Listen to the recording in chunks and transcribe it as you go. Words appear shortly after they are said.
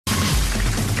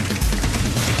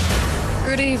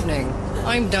Good evening.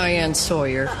 I'm Diane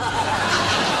Sawyer.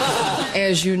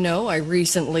 As you know, I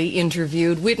recently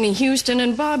interviewed Whitney Houston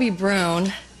and Bobby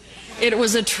Brown. It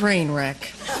was a train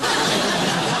wreck.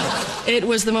 It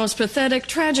was the most pathetic,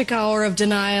 tragic hour of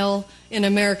denial in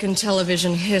American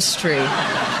television history.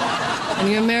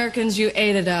 And you Americans, you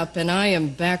ate it up, and I am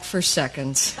back for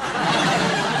seconds.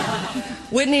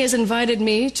 Whitney has invited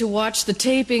me to watch the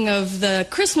taping of the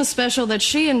Christmas special that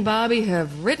she and Bobby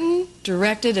have written,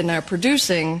 directed, and are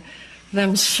producing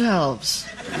themselves.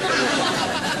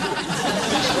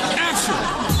 Action!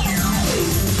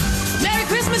 Merry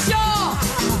Christmas, y'all!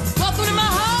 Welcome to my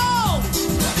home!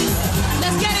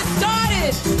 Let's get it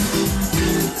started!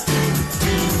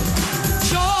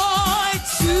 Joy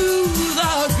to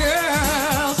the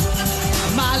girls,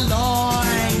 my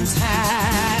loins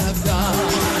have done.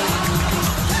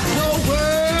 The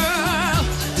world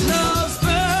loves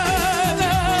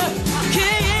Burger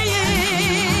King.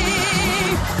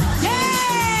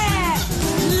 Yeah!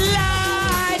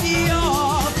 Light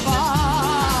your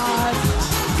fires.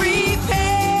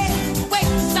 Prepare. Wait,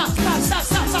 stop.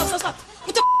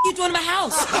 What the you doing in my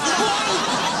house?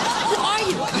 Who are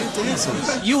you?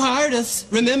 You hired us,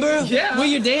 remember? Yeah. We're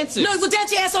your dancers. No, well,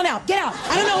 dance your ass on out. Get out.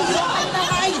 I don't know who you are. I don't know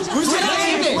how you. Who's your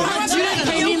name? You didn't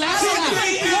pay me last time.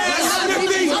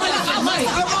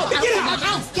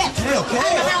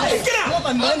 Get out. Want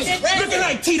my money? Looking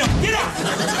like Tito. Get out!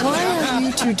 Why are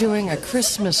you two doing a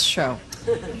Christmas show?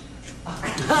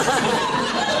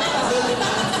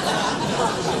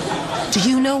 Do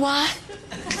you know why?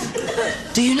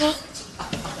 Do you know?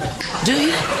 Do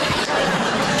you?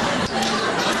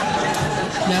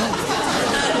 No.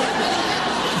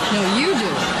 No, you do.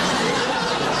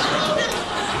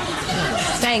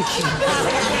 Thank you.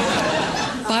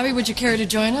 Bobby, would you care to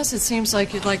join us? It seems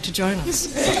like you'd like to join us.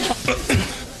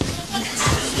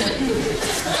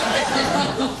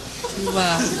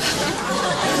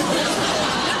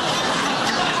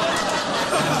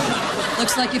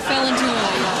 Looks like you fell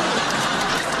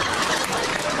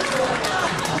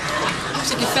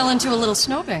into a little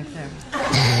snowbank there.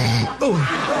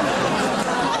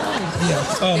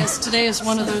 Yes, today is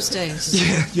one of those days.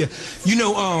 Yeah. You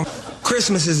know,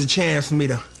 Christmas is a chance for me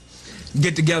to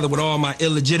get together with all my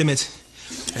illegitimates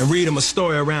and read them a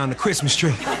story around the Christmas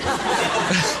tree.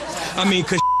 I mean,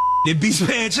 'cause it beats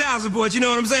paying child support, you know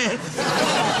what I'm saying?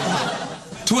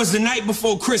 'Twas the night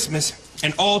before Christmas,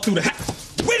 and all through the house.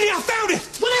 Whitney, I found it!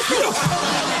 What is it?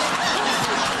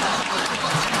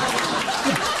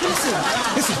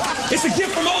 It's a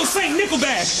gift from old Saint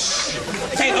Nickelback.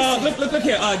 Hey, look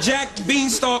here. Jack,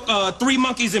 Beanstalk, 3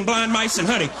 monkeys, and blind mice and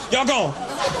honey. Y'all go.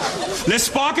 Let's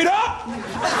spark it up.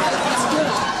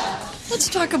 Let's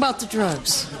talk about the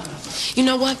drugs. You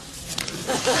know what?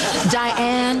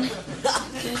 Diane.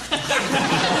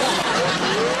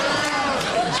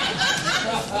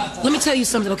 Let me tell you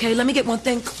something, okay? Let me get one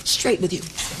thing straight with you.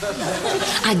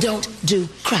 I don't do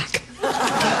crack.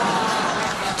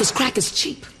 Because crack is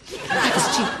cheap. Crack is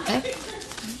cheap, okay?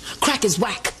 Crack is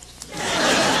whack.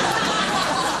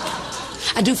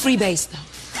 I do freebase, though.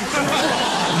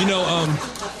 You know,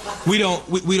 we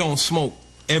don't smoke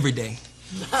every day.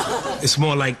 It's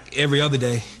more like every other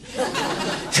day.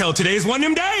 Hell, today's one of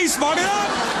them days. Spark it up.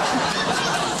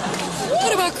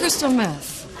 What about crystal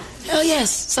meth? Hell yes,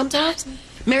 sometimes.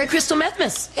 Merry Crystal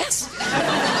Methmas, yes.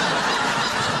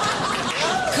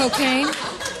 Cocaine?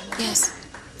 Yes.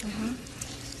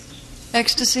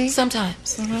 Ecstasy?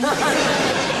 Sometimes.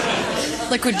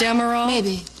 Liquid Demerol?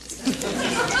 Maybe.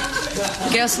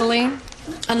 Gasoline?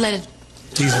 Unleaded.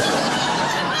 Jesus.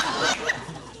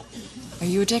 Are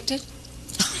you addicted?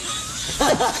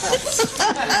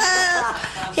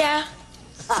 Yeah.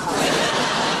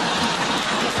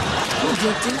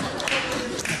 Addicted?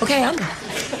 Okay,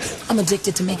 I'm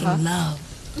addicted to making love.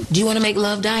 Do you want to make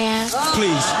love, Diane?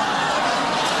 Please.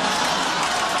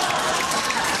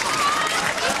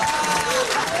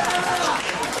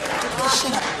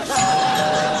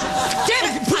 Damn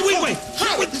it! Wait.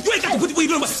 You ain't got to put the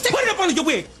weed on. Put it up under your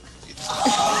wig.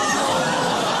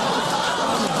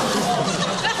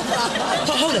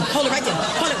 Hold it right there.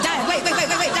 Hold it, Diane. Wait, Diane.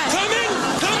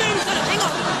 Coming. Hang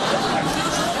on.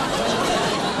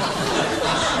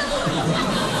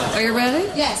 Are you ready?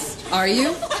 Yes. Are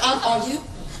you? Are you?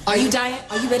 Are you, Diane?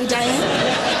 Are you ready, Diane?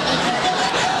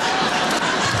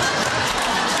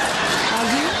 Are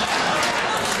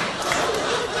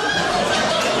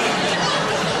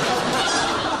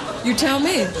you? You tell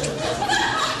me.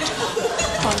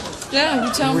 Yeah,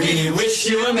 you tell me. We wish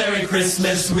you a Merry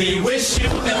Christmas. We wish you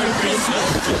a Merry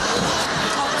Christmas.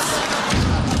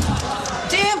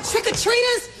 Damn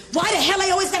trick-or-treaters! Why the hell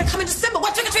they always gotta come in December?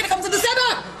 What trick-or-treater comes in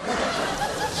December?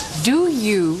 Do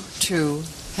you to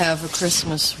have a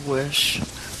Christmas wish?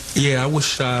 Yeah, I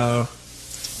wish I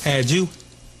had you.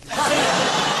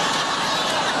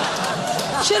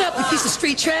 Shut up, you piece of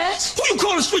street trash. Who you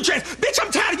calling street trash? Bitch,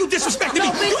 I'm tired of you disrespecting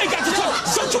me. Bitch. You ain't got to talk.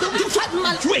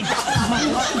 You ain't got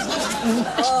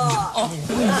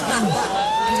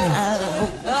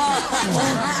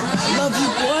Love you,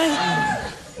 boy.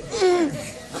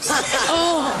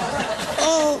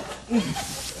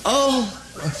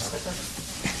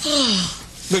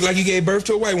 Look like you gave birth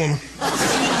to a white woman.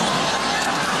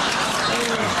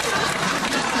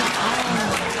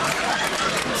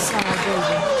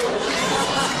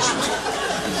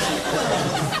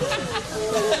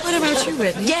 What about you,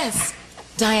 Whitney? Yes,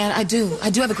 Diane, I do. I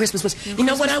do have a Christmas wish. You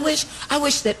know what I wish? I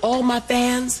wish that all my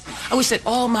fans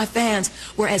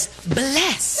were as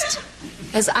blessed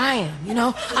as I am. You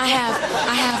know, I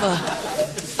have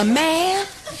a man,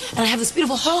 and I have this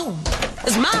beautiful home.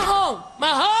 It's my home.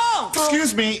 My home.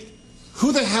 Excuse me.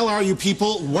 Who the hell are you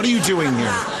people? What are you doing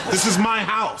here? This is my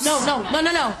house. No.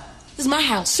 This is my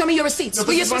house. Show me your receipts. No,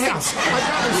 this is my house.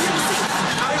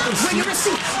 Where your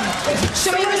receipts?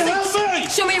 Show me your receipts.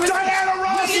 Show me your receipts. Diana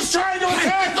Ross is trying to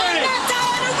attack me. I'm not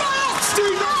Diana Ross.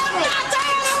 Steve Urkel. I'm not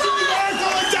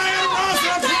Diana Ross.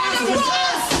 Steve Urkel and Diana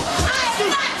Ross. I'm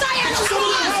not Diana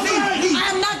Ross.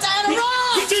 I'm not Diana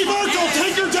Ross. Steve Urkel,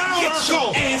 take her down,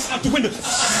 Urkel. Ass out the window.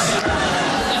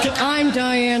 I'm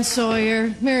Diane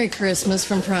Sawyer. Merry Christmas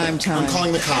from Prime Time. I'm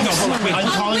calling the cops. No, hold on, wait. I'm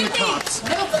calling the cops.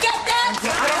 Don't forget that.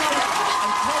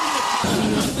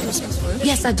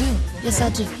 Yes, I do. Yes, I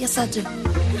do. Yes, I do.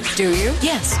 Do you?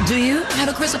 Yes. Do you have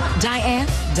a Christmas? Diane?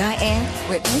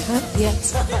 Whitney? Huh?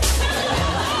 Yes.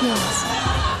 Yes.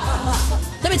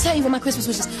 Let me tell you what my Christmas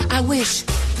wish is. I wish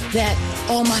that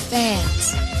all my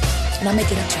fans, and I'll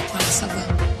make it up to you, I promise I will.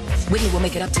 Whitney will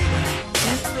make it up to you one day,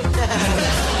 okay?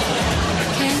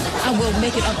 Okay? I will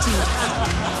make it up to you.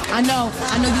 I know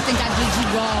you think I did you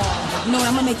wrong. You know what?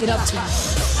 I'm gonna make it up to you.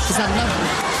 Because I love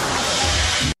you.